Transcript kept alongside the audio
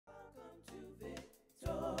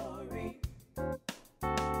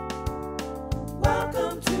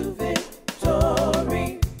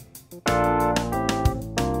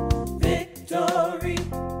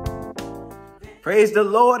Praise the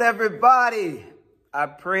Lord, everybody. I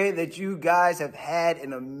pray that you guys have had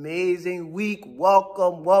an amazing week.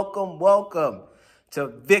 Welcome, welcome, welcome to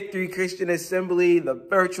Victory Christian Assembly, the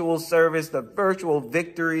virtual service, the virtual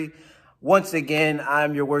victory. Once again,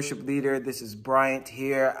 I'm your worship leader. This is Bryant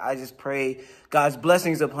here. I just pray God's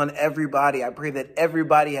blessings upon everybody. I pray that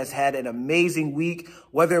everybody has had an amazing week.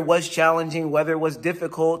 Whether it was challenging, whether it was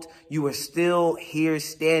difficult, you are still here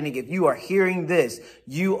standing. If you are hearing this,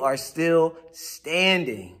 you are still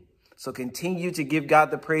standing. So continue to give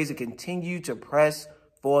God the praise and continue to press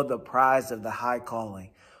for the prize of the high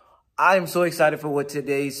calling. I am so excited for what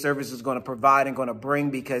today's service is going to provide and going to bring,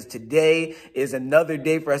 because today is another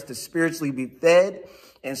day for us to spiritually be fed.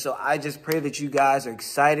 And so I just pray that you guys are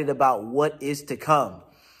excited about what is to come.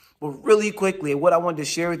 But really quickly, what I wanted to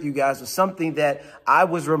share with you guys was something that I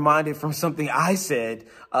was reminded from something I said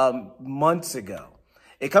months ago.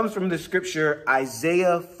 It comes from the scripture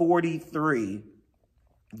Isaiah 43,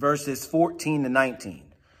 verses 14 to 19.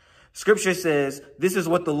 Scripture says, "This is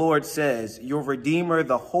what the Lord says, your Redeemer,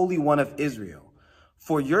 the Holy One of Israel.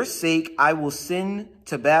 For your sake, I will send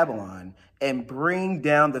to Babylon and bring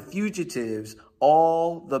down the fugitives,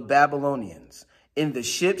 all the Babylonians, in the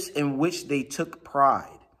ships in which they took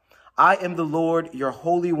pride. I am the Lord, your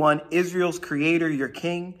Holy One, Israel's Creator, your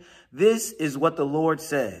King. This is what the Lord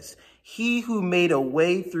says. He who made a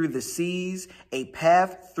way through the seas, a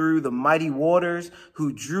path through the mighty waters,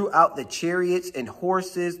 who drew out the chariots and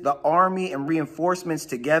horses, the army and reinforcements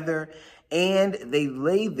together, and they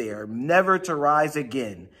lay there, never to rise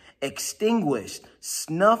again, extinguished,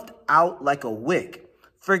 snuffed out like a wick.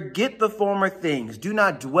 Forget the former things. Do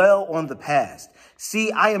not dwell on the past.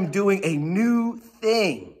 See, I am doing a new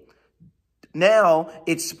thing. Now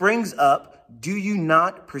it springs up. Do you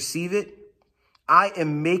not perceive it? I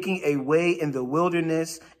am making a way in the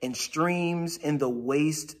wilderness and streams in the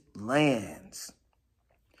wastelands."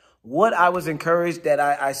 What I was encouraged that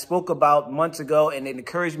I spoke about months ago, and it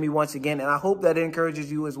encouraged me once again, and I hope that it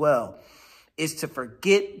encourages you as well, is to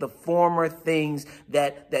forget the former things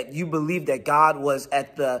that you believe that God was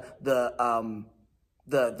at the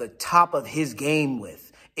top of his game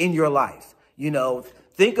with in your life. You know,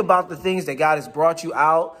 think about the things that God has brought you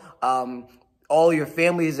out. All your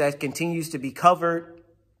families that continues to be covered,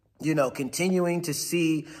 you know, continuing to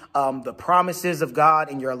see the promises of God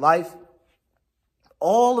in your life.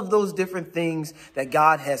 All of those different things that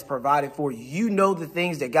God has provided for you. You know, the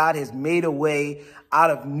things that God has made a way out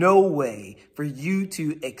of no way for you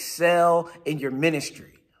to excel in your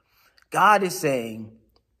ministry. God is saying,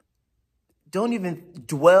 don't even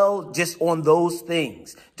dwell just on those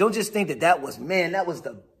things. Don't just think that was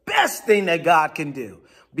the best thing that God can do.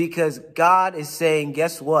 Because God is saying,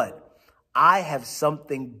 guess what? I have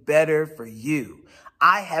something better for you.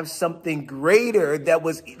 I have something greater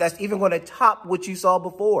that's even going to top what you saw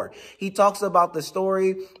before. He talks about the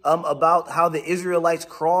story about how the Israelites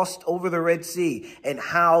crossed over the Red Sea and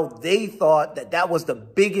how they thought that was the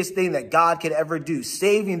biggest thing that God could ever do,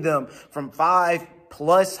 saving them from 500+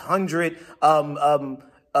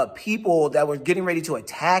 people that were getting ready to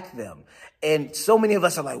attack them. And so many of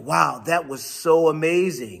us are like, wow, that was so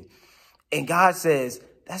amazing. And God says,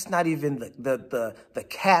 that's not even the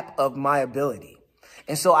cap of my ability.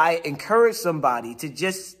 And so I encourage somebody to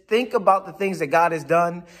just think about the things that God has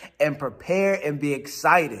done and prepare and be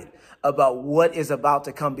excited about what is about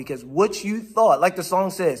to come. Because what you thought, like the song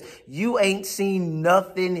says, you ain't seen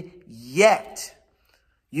nothing yet.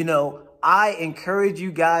 You know, I encourage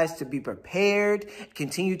you guys to be prepared,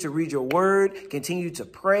 continue to read your word, continue to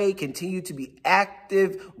pray, continue to be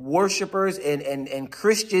active worshipers and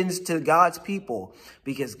Christians to God's people,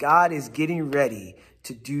 because God is getting ready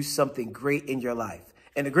to do something great in your life.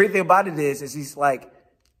 And the great thing about it is he's like,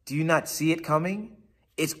 do you not see it coming?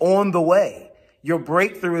 It's on the way. Your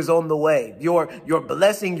breakthrough is on the way. Your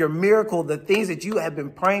blessing, your miracle, the things that you have been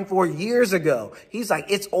praying for years ago. He's like,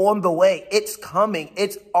 it's on the way. It's coming.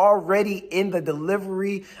 It's already in the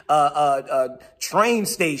delivery train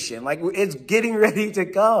station. Like, it's getting ready to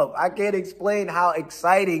come. I can't explain how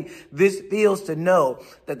exciting this feels to know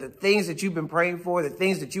that the things that you've been praying for, the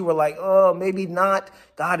things that you were like, oh, maybe not.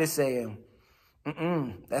 God is saying,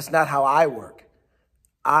 that's not how I work.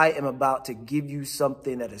 I am about to give you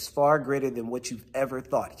something that is far greater than what you've ever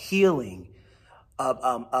thought. Healing,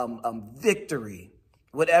 victory,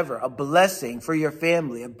 whatever, a blessing for your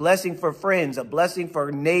family, a blessing for friends, a blessing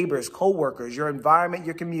for neighbors, coworkers, your environment,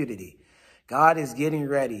 your community. God is getting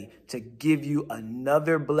ready to give you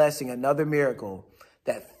another blessing, another miracle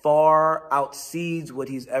that far exceeds what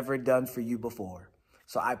he's ever done for you before.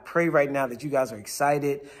 So I pray right now that you guys are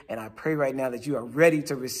excited, and I pray right now that you are ready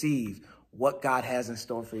to receive what God has in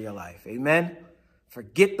store for your life. Amen.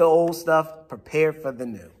 Forget the old stuff. Prepare for the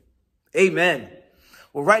new. Amen.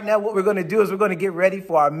 Well, right now, what we're going to do is we're going to get ready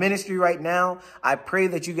for our ministry right now. I pray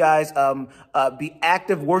that you guys be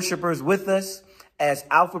active worshipers with us as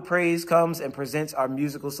Alpha Praise comes and presents our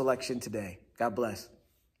musical selection today. God bless.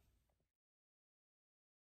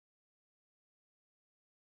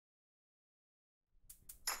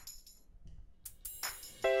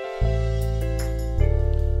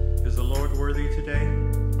 Is the Lord worthy today?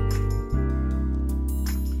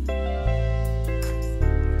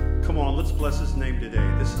 Come on, let's bless his name today.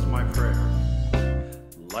 This is my prayer.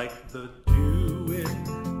 Like the dew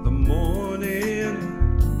in the morning,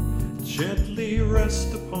 gently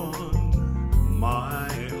rest upon my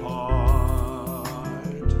heart.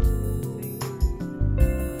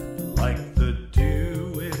 Like the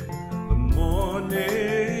dew in the morning,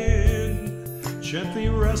 gently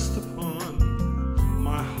rest upon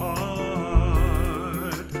my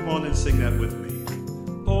heart. Come on and sing that with me.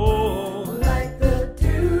 Oh, like the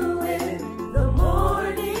dew in the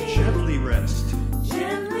morning, gently rest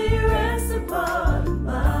upon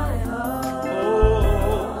my heart.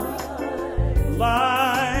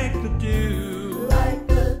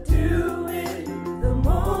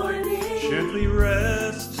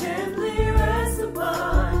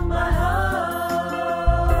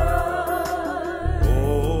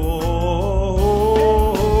 Oh,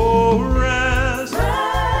 rest,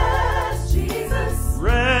 Jesus,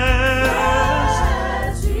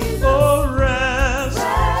 rest, Jesus, oh, rest,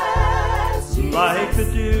 Jesus, like the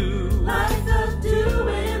dew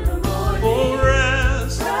in the morning, oh,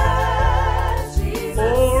 rest.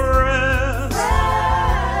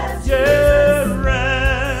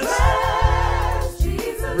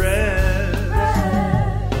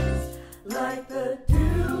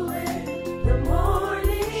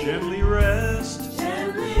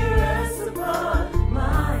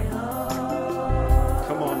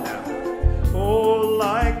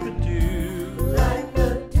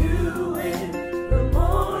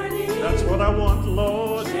 I want,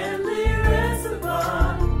 Lord, gently rest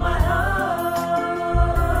upon my heart.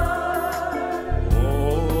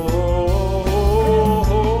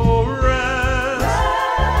 Oh,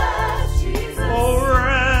 rest, Jesus, oh,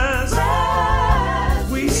 rest,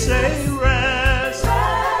 we say rest,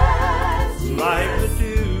 Jesus, like the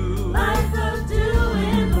dew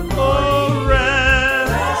in the morning. Oh,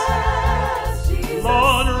 rest, Jesus,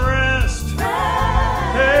 Lord, rest,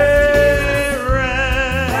 hey.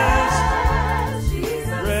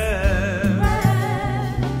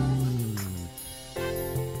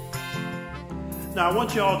 Now, I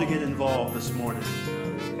want you all to get involved this morning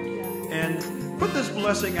and put this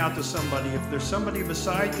blessing out to somebody. If there's somebody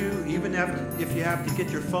beside you, even if you have to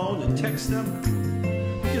get your phone and text them,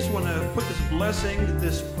 we just want to put this blessing,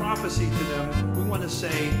 this prophecy to them. We want to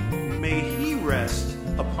say, may he rest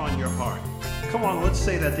upon your heart. Come on, let's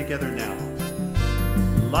say that together now.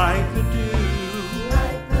 Like the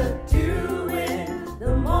dew in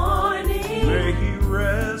the morning, may he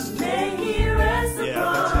rest upon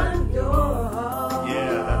your heart.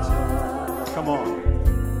 Yeah, that's it. Come on.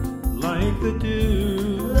 Like the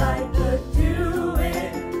dew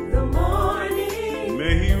in the morning,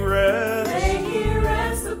 may he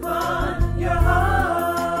rest upon your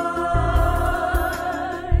heart.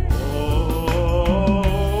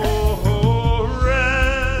 Oh,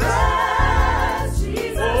 rest,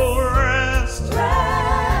 Jesus, oh, rest,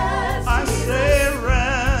 I say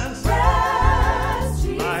rest,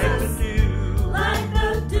 Jesus, like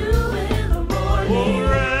the dew in the morning. Oh,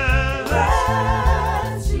 rest,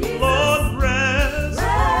 Jesus, Lord, rest,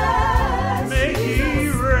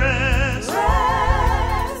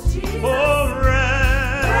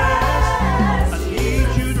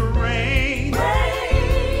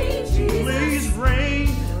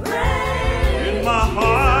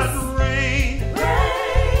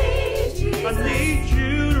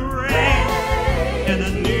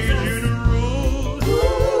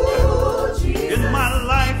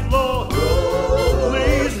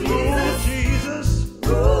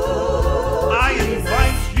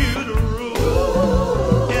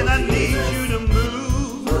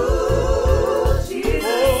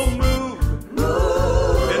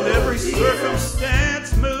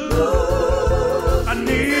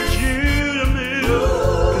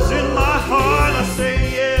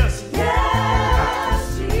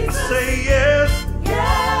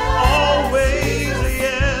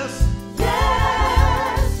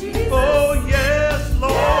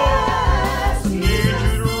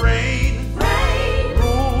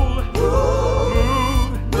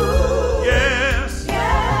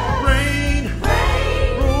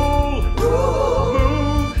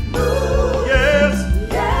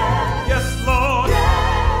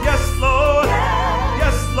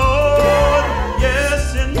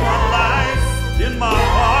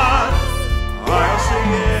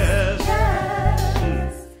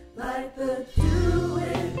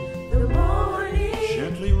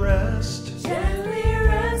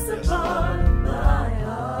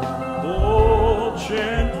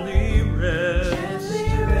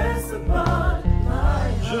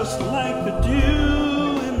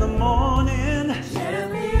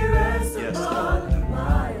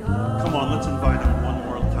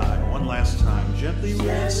 gently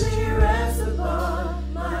rest. Gently rest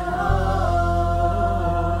upon my heart.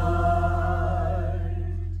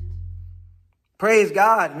 Praise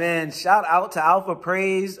God, man. Shout out to Alpha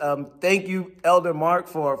Praise. Thank you, Elder Mark,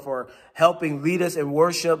 for helping lead us in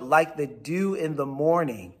worship like the dew in the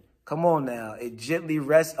morning. Come on now. It gently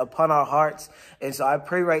rests upon our hearts. And so I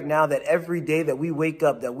pray right now that every day that we wake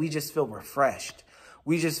up, that we just feel refreshed.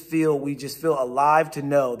 We just feel alive to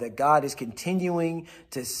know that God is continuing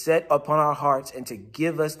to set upon our hearts and to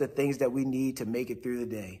give us the things that we need to make it through the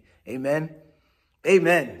day. Amen.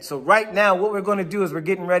 Amen. So right now, what we're going to do is we're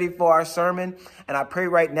getting ready for our sermon. And I pray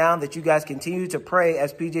right now that you guys continue to pray.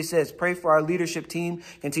 As PJ says, pray for our leadership team.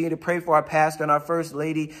 Continue to pray for our pastor and our first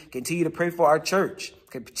lady. Continue to pray for our church.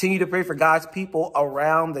 Continue to pray for God's people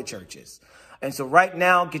around the churches. And so right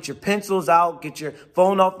now, get your pencils out, get your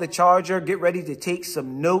phone off the charger, get ready to take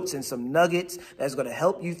some notes and some nuggets that's going to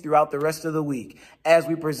help you throughout the rest of the week. As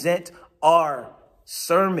we present our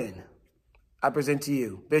sermon, I present to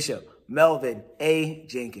you Bishop Melvin A.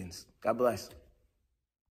 Jenkins. God bless.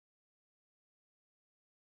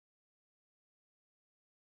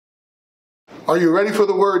 Are you ready for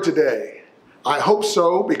the word today? I hope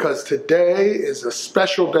so, because today is a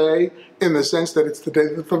special day in the sense that it's the day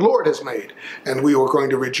that the Lord has made, and we are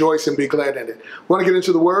going to rejoice and be glad in it. Want to get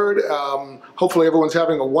into the word? Hopefully everyone's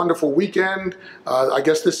having a wonderful weekend. I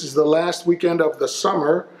guess this is the last weekend of the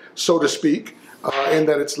summer, so to speak, in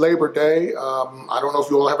that it's Labor Day. I don't know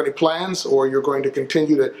if you all have any plans or you're going to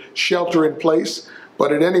continue to shelter in place,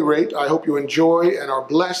 but at any rate, I hope you enjoy and are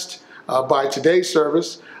blessed by today's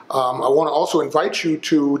service. I want to also invite you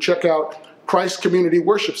to check out Christ Community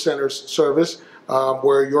Worship Center's service,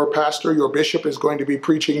 where your pastor, your bishop, is going to be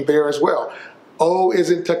preaching there as well. Oh,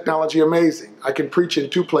 isn't technology amazing? I can preach in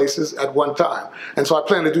two places at one time. And so I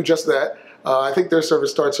plan to do just that. I think their service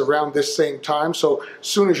starts around this same time. So as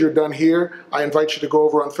soon as you're done here, I invite you to go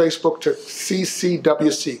over on Facebook to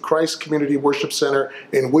CCWC, Christ Community Worship Center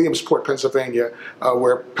in Williamsport, Pennsylvania,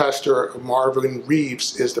 where Pastor Marvin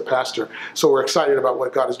Reeves is the pastor. So we're excited about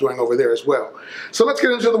what God is doing over there as well. So let's get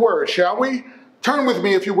into the word, shall we? Turn with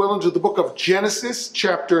me, if you will, into the book of Genesis,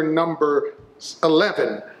 chapter number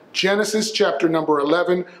 11. Genesis chapter number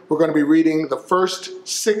 11, we're going to be reading the first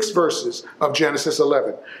 6 verses of Genesis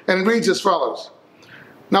 11. And it reads as follows.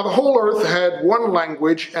 Now the whole earth had one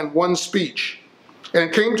language and one speech. And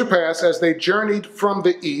it came to pass, as they journeyed from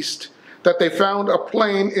the east, that they found a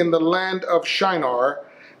plain in the land of Shinar,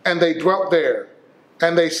 and they dwelt there.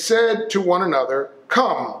 And they said to one another,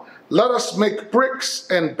 Come, let us make bricks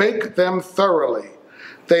and bake them thoroughly.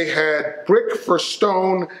 They had brick for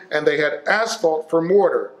stone, and they had asphalt for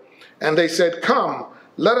mortar. And they said, Come,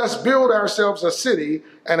 let us build ourselves a city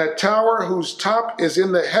and a tower whose top is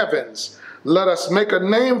in the heavens. Let us make a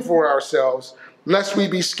name for ourselves, lest we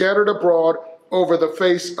be scattered abroad over the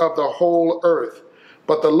face of the whole earth.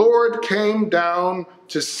 But the Lord came down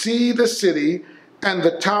to see the city and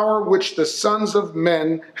the tower which the sons of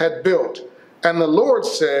men had built. And the Lord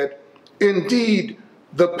said, Indeed,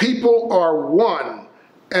 the people are one,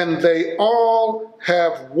 and they all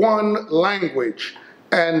have one language.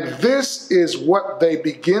 And this is what they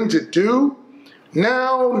begin to do.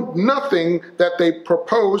 Now nothing that they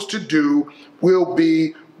propose to do will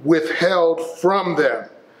be withheld from them.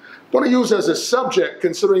 I want to use as a subject,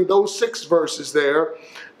 considering those 6 verses there,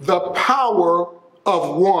 the power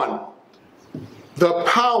of one. The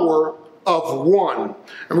power of one.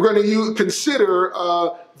 And we're going to consider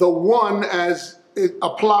the one as it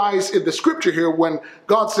applies in the scripture here when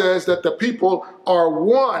God says that the people are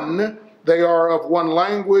one. They are of one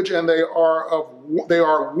language, and they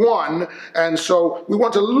are one. And so we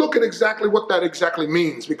want to look at exactly what that exactly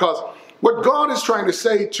means, because what God is trying to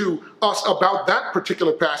say to us about that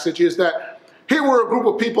particular passage is that here were a group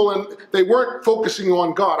of people, and they weren't focusing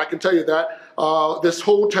on God. I can tell you that. This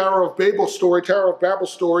whole Tower of Babel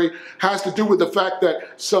story has to do with the fact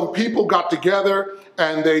that some people got together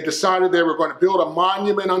and they decided they were going to build a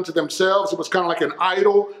monument unto themselves. It was kind of like an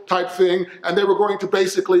idol type thing, and they were going to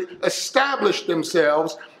basically establish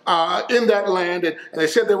themselves in that land, and they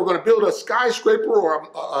said they were going to build a skyscraper or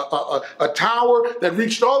a tower that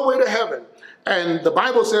reached all the way to heaven. And the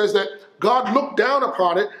Bible says that God looked down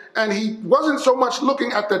upon it, and he wasn't so much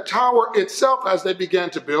looking at the tower itself as they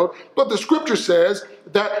began to build, but the scripture says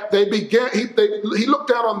that he looked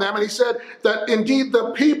down on them, and he said that indeed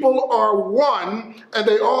the people are one, and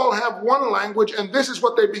they all have one language, and this is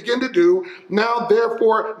what they begin to do. Now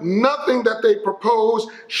therefore nothing that they propose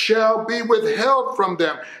shall be withheld from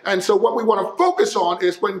them. And so what we want to focus on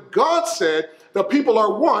is when God said the people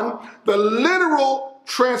are one, the literal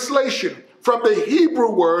translation from the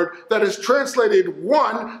Hebrew word that is translated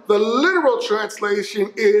one. The literal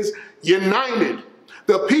translation is united.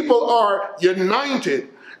 The people are united.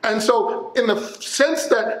 And so in the sense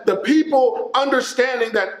that the people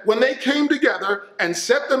understanding that when they came together and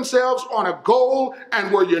set themselves on a goal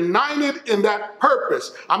and were united in that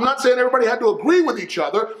purpose, I'm not saying everybody had to agree with each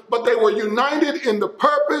other, but they were united in the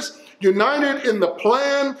purpose, united in the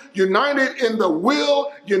plan, united in the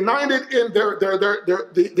will, united in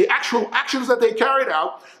the actual actions that they carried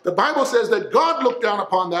out. The Bible says that God looked down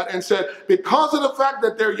upon that and said, because of the fact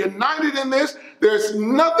that they're united in this, there's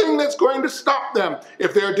nothing that's going to stop them.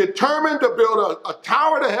 If they're determined to build a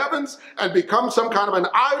tower to heavens and become some kind of an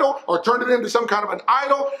idol or turn it into some kind of an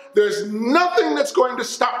idol, there's nothing that's going to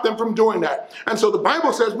stop them from doing that. And so the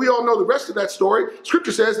Bible says, we all know the rest of that story.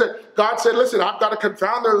 Scripture says that God said, listen, I've got to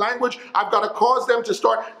confound their language. I've got to cause them to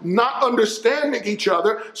start not understanding each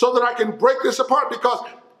other so that I can break this apart, because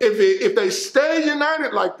if they stay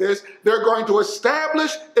united like this, they're going to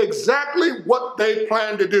establish exactly what they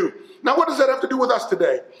plan to do. Now, what does that have to do with us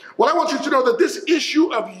today? Well, I want you to know that this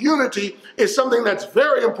issue of unity is something that's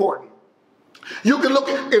very important. You can look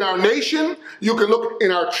in our nation, you can look in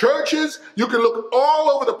our churches, you can look all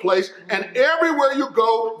over the place, and everywhere you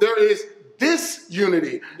go, there is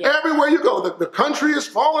disunity. Yeah. Everywhere you go, the country is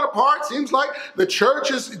falling apart. Seems like the church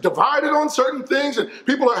is divided on certain things, and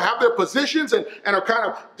people have their positions and are kind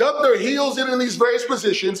of dug their heels in these various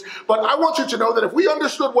positions. But I want you to know that if we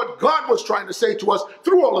understood what God was trying to say to us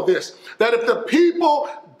through all of this, that if the people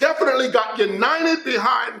definitely got united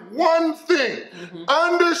behind one thing,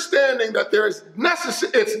 understanding that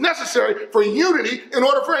it's necessary for unity in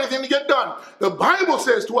order for anything to get done. The Bible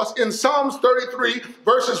says to us in Psalms 33,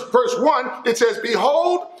 verse 1, it says,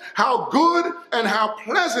 behold, how good and how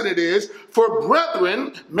pleasant it is for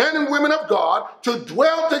brethren, men and women of God, to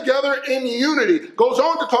dwell together in unity. Goes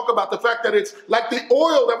on to talk about the fact that it's like the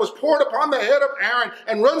oil that was poured upon the head of Aaron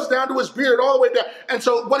and runs down to his beard all the way down. And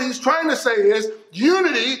so what he's trying to say is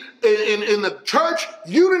unity in the church,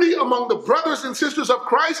 unity among the brothers and sisters of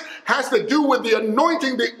Christ has to do with the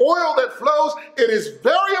anointing, the oil that flows. It is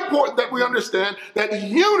very important that we understand that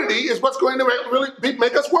unity is what's going to really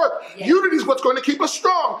make us work. Yes. Unity is what's going to keep us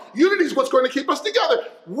strong. Unity is what's going to keep us together.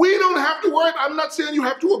 We don't have to worry. I'm not saying you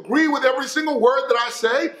have to agree with every single word that I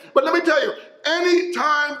say, but let me tell you,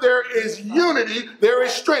 anytime there is unity, there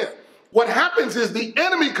is strength. What happens is the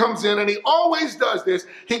enemy comes in, and he always does this.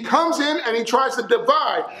 He comes in and he tries to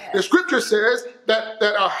divide. The scripture says that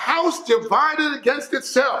a house divided against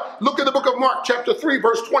itself. Look at the book of Mark, chapter 3,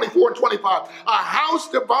 verse 24 and 25. A house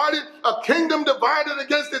divided, a kingdom divided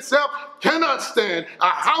against itself cannot stand. A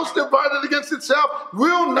house divided against itself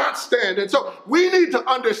will not stand. And so we need to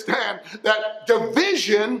understand that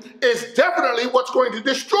division is definitely what's going to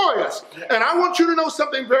destroy us. And I want you to know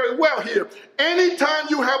something very well here. Anytime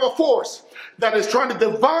you have a force that is trying to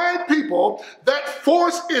divide people, that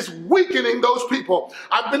force is weakening those people.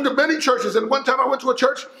 I've been to many churches, and one time I went to a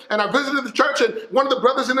church and I visited the church, and one of the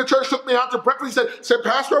brothers in the church took me out to breakfast. He said,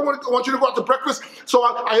 Pastor, I want you to go out to breakfast. So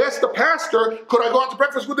I asked the pastor, could I go out to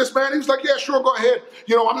breakfast with this man? He was like, yeah, sure, go ahead.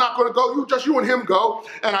 You know, I'm not going to go. You and him go.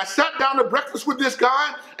 And I sat down to breakfast with this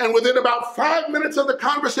guy, and within about 5 minutes of the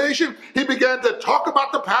conversation, he began to talk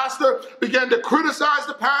about the pastor, began to criticize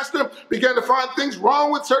the pastor, began to find things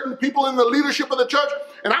wrong with certain people in the leadership of the church.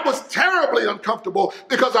 And I was terribly uncomfortable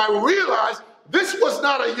because I realized this was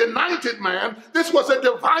not a united man. This was a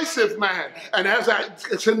divisive man. And as I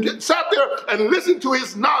sat there and listened to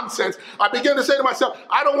his nonsense, I began to say to myself,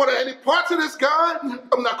 I don't want any parts of this guy.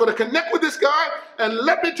 I'm not going to connect with this guy. And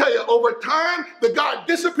let me tell you, over time, the guy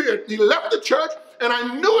disappeared. He left the church, and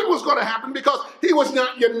I knew it was going to happen because he was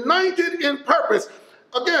not united in purpose.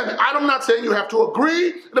 Again, I'm not saying you have to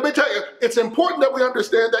agree. Let me tell you, it's important that we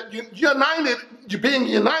understand that being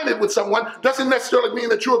united with someone doesn't necessarily mean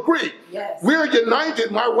that you agree. Yes. We're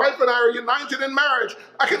united. My wife and I are united in marriage.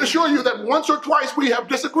 I can assure you that once or twice we have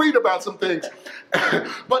disagreed about some things.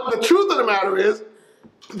 But the truth of the matter is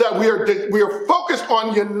that we are focused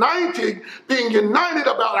on being united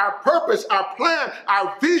about our purpose, our plan,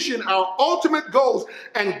 our vision, our ultimate goals.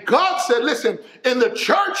 And God said, listen, in the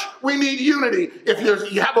church, we need unity. If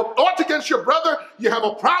you have an ought against your brother, you have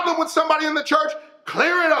a problem with somebody in the church,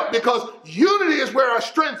 clear it up, because unity is where our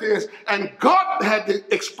strength is. And God had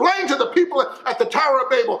to explain to the people at the Tower of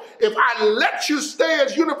Babel, if I let you stay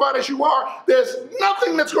as unified as you are, there's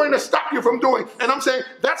nothing that's going to stop you from doing. And I'm saying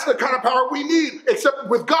that's the kind of power we need, except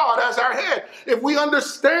with God as our head. If we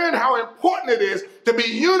understand how important it is to be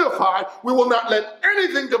unified, we will not let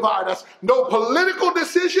anything divide us. No political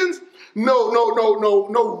decisions,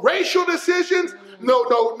 no racial decisions, no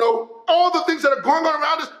all the things that are going on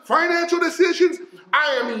around us, financial decisions,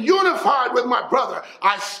 I am unified with my brother.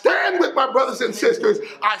 I stand with my brothers and sisters.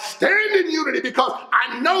 I stand in unity because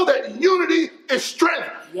I know that unity is strength.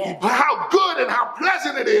 Yes. How good and how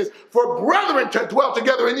pleasant it is for brethren to dwell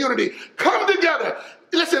together in unity. Come together.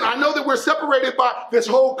 Listen, I know that we're separated by this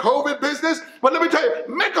whole COVID business, but let me tell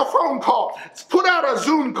you, make a phone call, put out a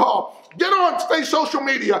Zoom call, get on social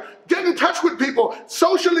media, get in touch with people,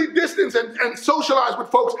 socially distance and socialize with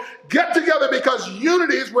folks. Get together because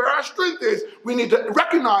unity is where our strength is. We need to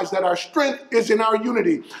recognize that our strength is in our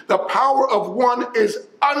unity. The power of one is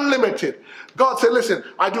unlimited. God said, listen,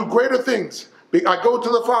 I do greater things. I go to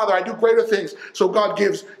the Father, I do greater things. So God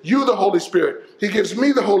gives you the Holy Spirit. He gives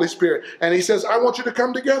me the Holy Spirit. And he says, I want you to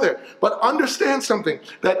come together. But understand something,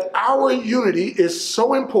 that our unity is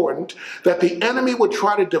so important that the enemy would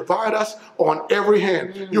try to divide us on every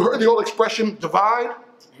hand. You heard the old expression, divide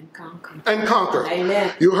and conquer.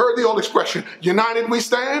 Amen. You heard the old expression, united we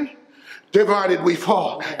stand, divided we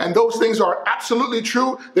fall. And those things are absolutely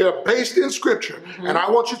true. They're based in Scripture. And I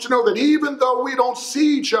want you to know that even though we don't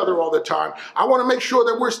see each other all the time, I want to make sure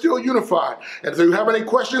that we're still unified. And if you have any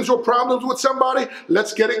questions or problems with somebody,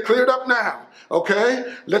 let's get it cleared up now.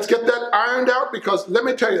 Okay? Let's get that ironed out, because let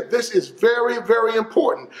me tell you, this is very, very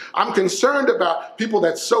important. I'm concerned about people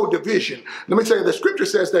that sow division. Let me tell you, the Scripture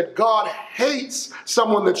says that God hates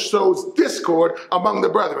someone that sows discord among the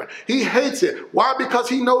brethren. He hates it. Why? Because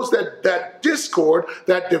he knows that discord,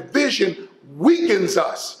 that division weakens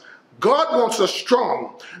us. God wants us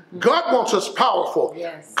strong. God wants us powerful.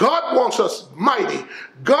 Yes. God wants us mighty.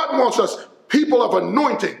 God wants us people of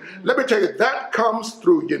anointing. Let me tell you, that comes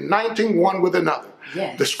through uniting one with another.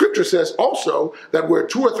 Yes. The Scripture says also that where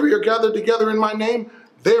 2 or 3 are gathered together in my name,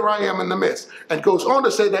 there I am in the midst. And goes on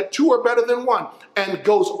to say that 2 are better than 1. And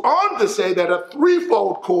goes on to say that a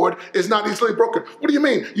threefold cord is not easily broken. What do you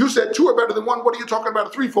mean? You said 2 are better than 1. What are you talking about, a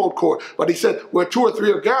threefold cord? But he said, where 2 or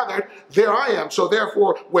 3 are gathered, there I am. So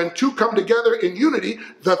therefore, when 2 come together in unity,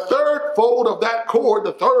 the third fold of that cord,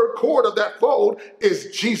 the third cord of that fold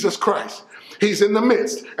is Jesus Christ. He's in the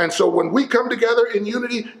midst. And so when we come together in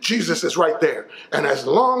unity, Jesus is right there. And as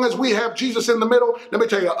long as we have Jesus in the middle, let me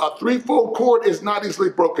tell you, a threefold cord is not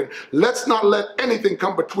easily broken. Let's not let anything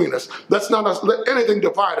come between us. Let's not let anything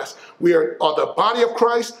divide us. We are the body of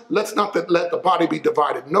Christ. Let's not let the body be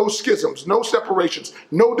divided. No schisms, no separations,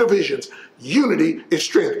 no divisions. Unity is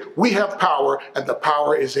strength. We have power, and the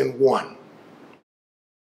power is in one.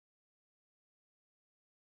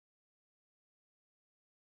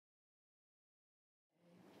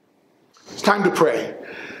 It's time to pray.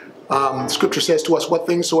 Scripture says to us, what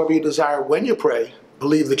things soever you desire when you pray,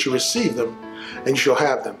 believe that you receive them and you shall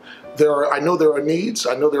have them. I know there are needs.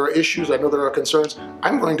 I know there are issues. I know there are concerns.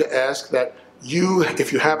 I'm going to ask that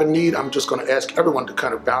if you have a need, I'm just going to ask everyone to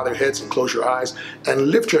kind of bow their heads and close your eyes and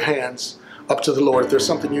lift your hands up to the Lord. If there's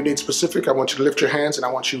something you need specific, I want you to lift your hands, and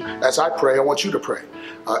I want you, as I pray, I want you to pray.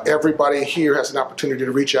 Everybody here has an opportunity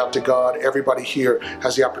to reach out to God. Everybody here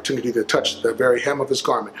has the opportunity to touch the very hem of his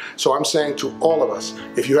garment. So I'm saying to all of us,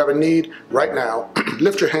 if you have a need right now,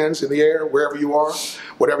 lift your hands in the air wherever you are,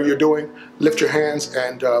 whatever you're doing, lift your hands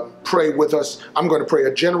and pray with us. I'm going to pray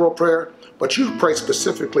a general prayer, but you pray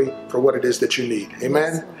specifically for what it is that you need.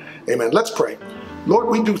 Amen? Amen. Let's pray. Lord,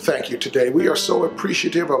 we do thank you today. We are so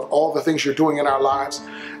appreciative of all the things you're doing in our lives.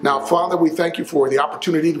 Now, Father, we thank you for the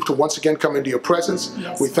opportunity to once again come into your presence.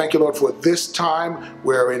 Yes. We thank you, Lord, for this time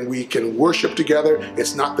wherein we can worship together.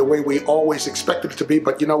 It's not the way we always expected it to be,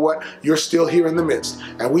 but you know what? You're still here in the midst,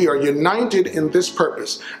 and we are united in this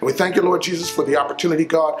purpose. And we thank you, Lord Jesus, for the opportunity,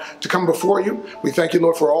 God, to come before you. We thank you,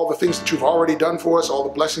 Lord, for all the things that you've already done for us, all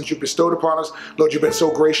the blessings you've bestowed upon us. Lord, you've been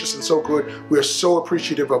so gracious and so good. We are so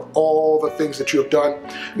appreciative of all the things that you have done.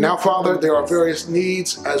 Now, Father, there are various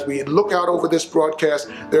needs as we look out over this broadcast.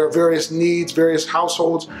 There are various needs, various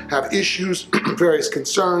households have issues, various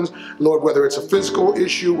concerns. Lord, whether it's a physical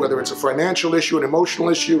issue, whether it's a financial issue, an emotional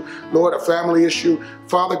issue, Lord, a family issue,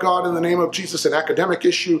 Father God, in the name of Jesus, an academic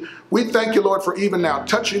issue, we thank you, Lord, for even now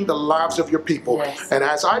touching the lives of your people. Yes. And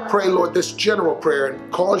as I pray, Lord, this general prayer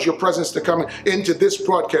and cause your presence to come into this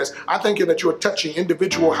broadcast, I thank you that you're touching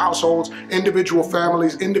individual households, individual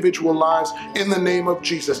families, individual lives in the name of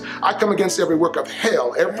Jesus. I come against every work of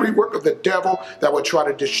hell, every work of the devil that would try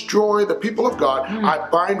to destroy the people of God. I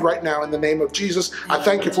bind right now in the name of Jesus. I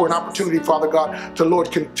thank you for an opportunity, Father God, to,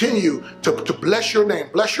 Lord, continue to bless your name,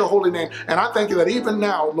 bless your holy name. And I thank you that even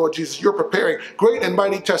now, Lord Jesus, you're preparing great and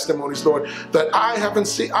mighty testimonies, Lord, that eyes haven't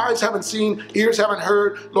seen, ears haven't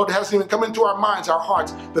heard, Lord, it hasn't even come into our minds, our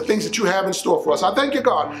hearts, the things that you have in store for us. I thank you,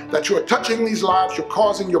 God, that you're touching these lives, you're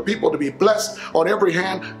causing your people to be blessed on every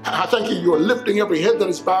hand. I thank you, you're lifting lifting every head that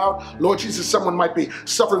is bowed. Lord Jesus, someone might be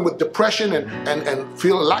suffering with depression and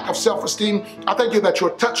feel a lack of self-esteem. I thank you that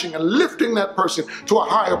you're touching and lifting that person to a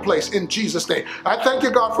higher place in Jesus' name. I thank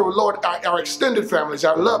you, God, for, Lord, our extended families,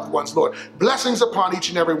 our loved ones, Lord. Blessings upon each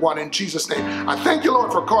and every one in Jesus' name. I thank you,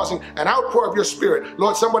 Lord, for causing an outpour of your Spirit.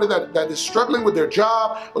 Lord, somebody that is struggling with their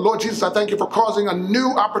job, Lord Jesus, I thank you for causing a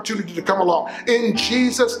new opportunity to come along. In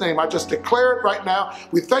Jesus' name, I just declare it right now.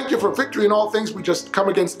 We thank you for victory in all things. We just come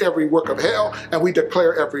against every work of hell, and we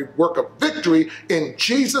declare every work of victory. In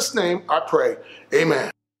Jesus' name, I pray.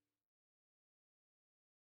 Amen.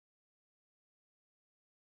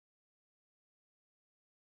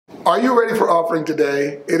 Are you ready for offering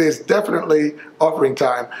today? It is definitely offering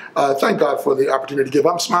time. Thank God for the opportunity to give.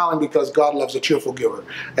 I'm smiling because God loves a cheerful giver.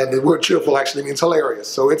 And the word cheerful actually means hilarious.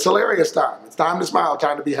 So it's hilarious time. It's time to smile,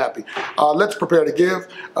 time to be happy. Let's prepare to give.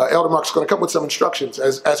 Elder Mark's going to come with some instructions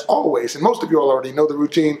as always. And most of you all already know the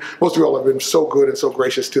routine. Most of you all have been so good and so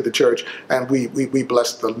gracious to the church. And we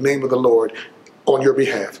bless the name of the Lord on your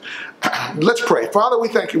behalf. Let's pray. Father, we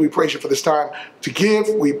thank you. We praise you for this time to give.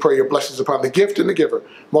 We pray your blessings upon the gift and the giver.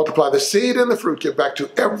 Multiply the seed and the fruit. Give back to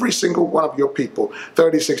every single one of your people,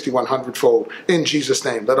 30, 60, 100-fold. In Jesus'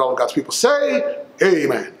 name, let all of God's people say,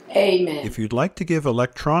 amen. Amen. If you'd like to give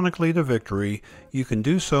electronically to Victory, you can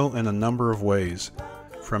do so in a number of ways.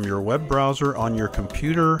 From your web browser on your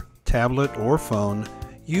computer, tablet, or phone,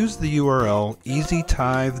 use the URL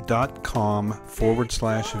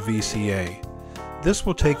easytithe.com/VCA. This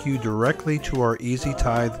will take you directly to our Easy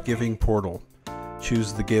Tithe giving portal.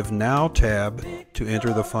 Choose the Give Now tab to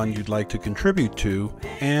enter the fund you'd like to contribute to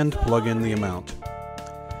and plug in the amount.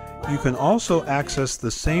 You can also access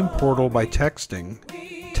the same portal by texting.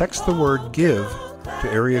 Text the word GIVE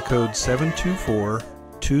to area code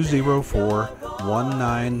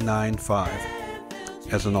 724-204-1995.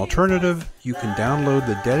 As an alternative, you can download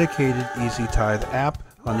the dedicated Easy Tithe app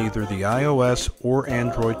on either the iOS or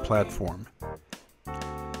Android platform.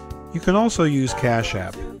 You can also use Cash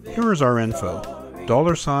App. Here is our info,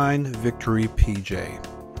 $VictoryPJ.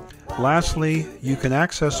 Lastly, you can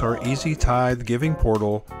access our Easy Tithe giving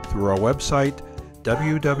portal through our website,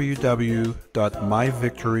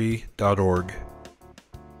 www.myvictory.org.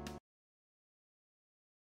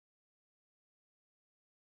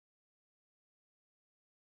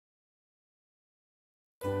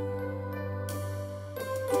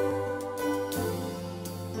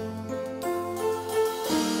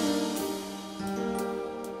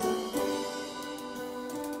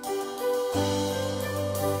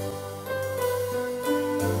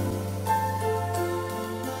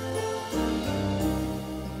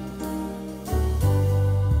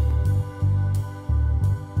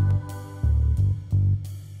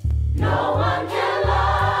 No one can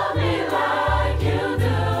love me like you do,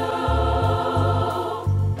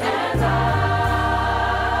 and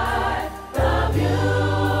I love you.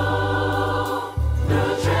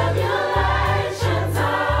 Through tribulations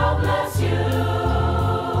I'll bless you,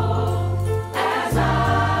 as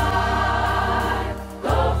I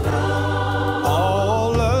go through.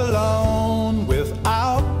 All alone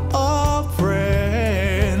without a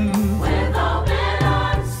friend, With open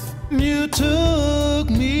arms, you took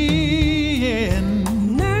me in,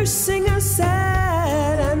 Nursing a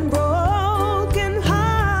sad and broken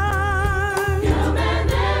heart. you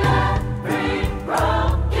mended every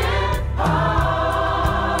broken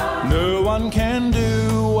heart. no one can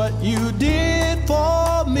do what you did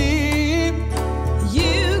for me.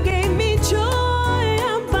 You gave me joy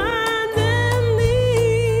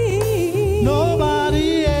abundantly.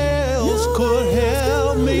 Nobody else could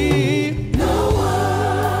help me. No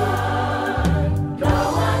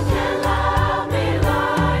one can love me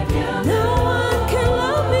like you do. No one can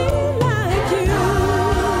love me like you.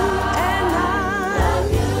 And I Love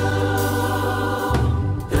you.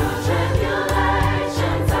 Through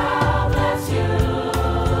tribulations I'll bless you.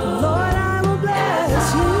 Lord, I will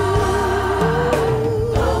bless you.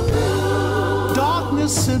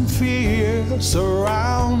 Darkness and fear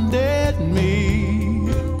surrounded me.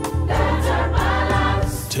 That turned my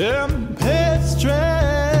life. Tempestuous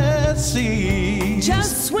seas.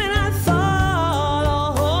 Just when I thought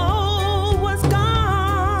all hope was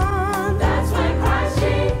gone, That's when Christ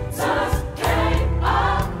Jesus came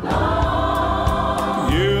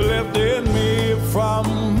along. You lifted me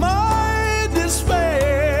from my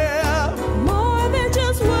despair. more than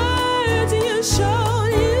just words, you showed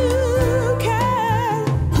you care.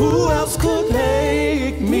 Who else could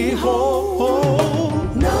make me whole?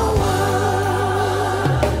 No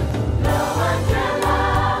one can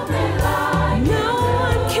love me like No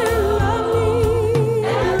one can love me.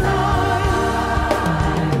 and I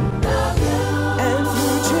love you. And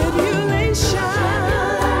through tribulation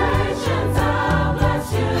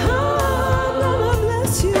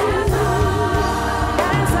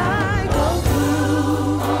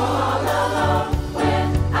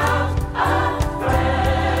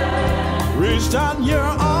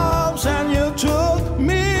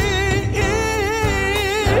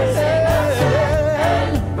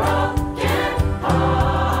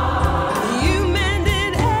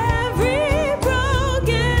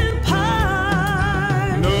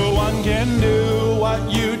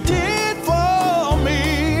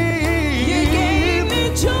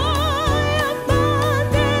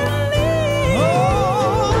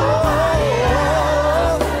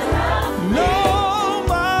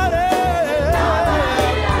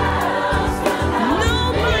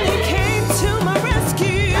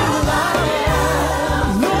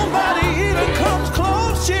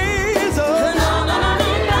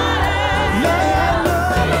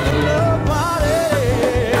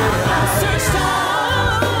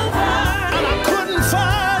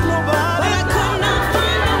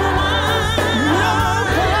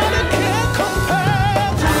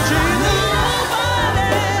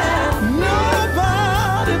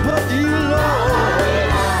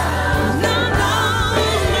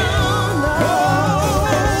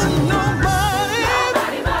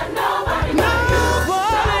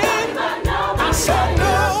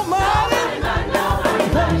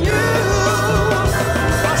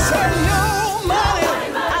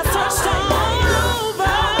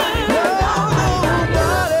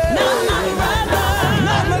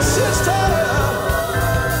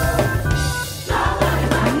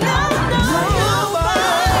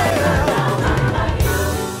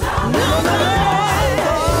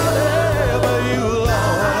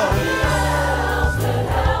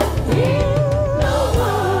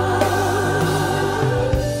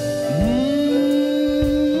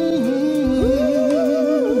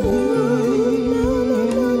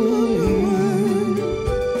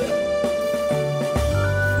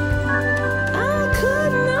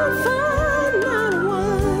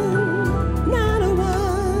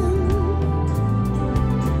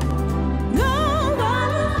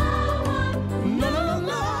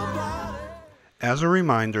As a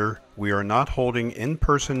reminder, we are not holding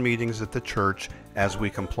in-person meetings at the church as we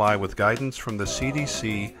comply with guidance from the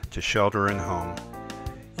CDC to shelter in home.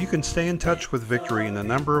 You can stay in touch with Victory in a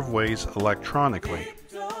number of ways electronically.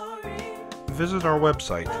 Visit our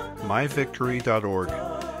website,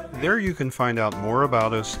 myvictory.org. There you can find out more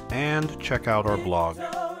about us and check out our blog.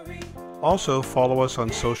 Also, follow us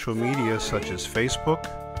on social media such as Facebook,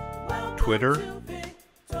 Twitter,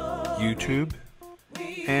 YouTube,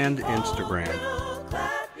 and Instagram.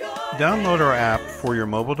 Download our app for your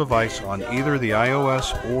mobile device on either the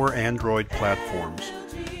iOS or Android platforms.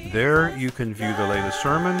 There you can view the latest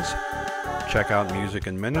sermons, check out music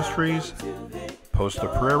and ministries, post a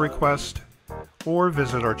prayer request, or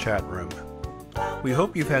visit our chat room. We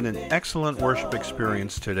hope you've had an excellent worship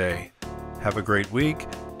experience today. Have a great week,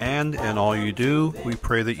 and in all you do, we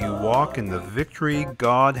pray that you walk in the victory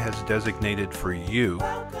God has designated for you.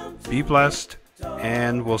 Be blessed,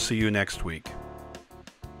 and we'll see you next week.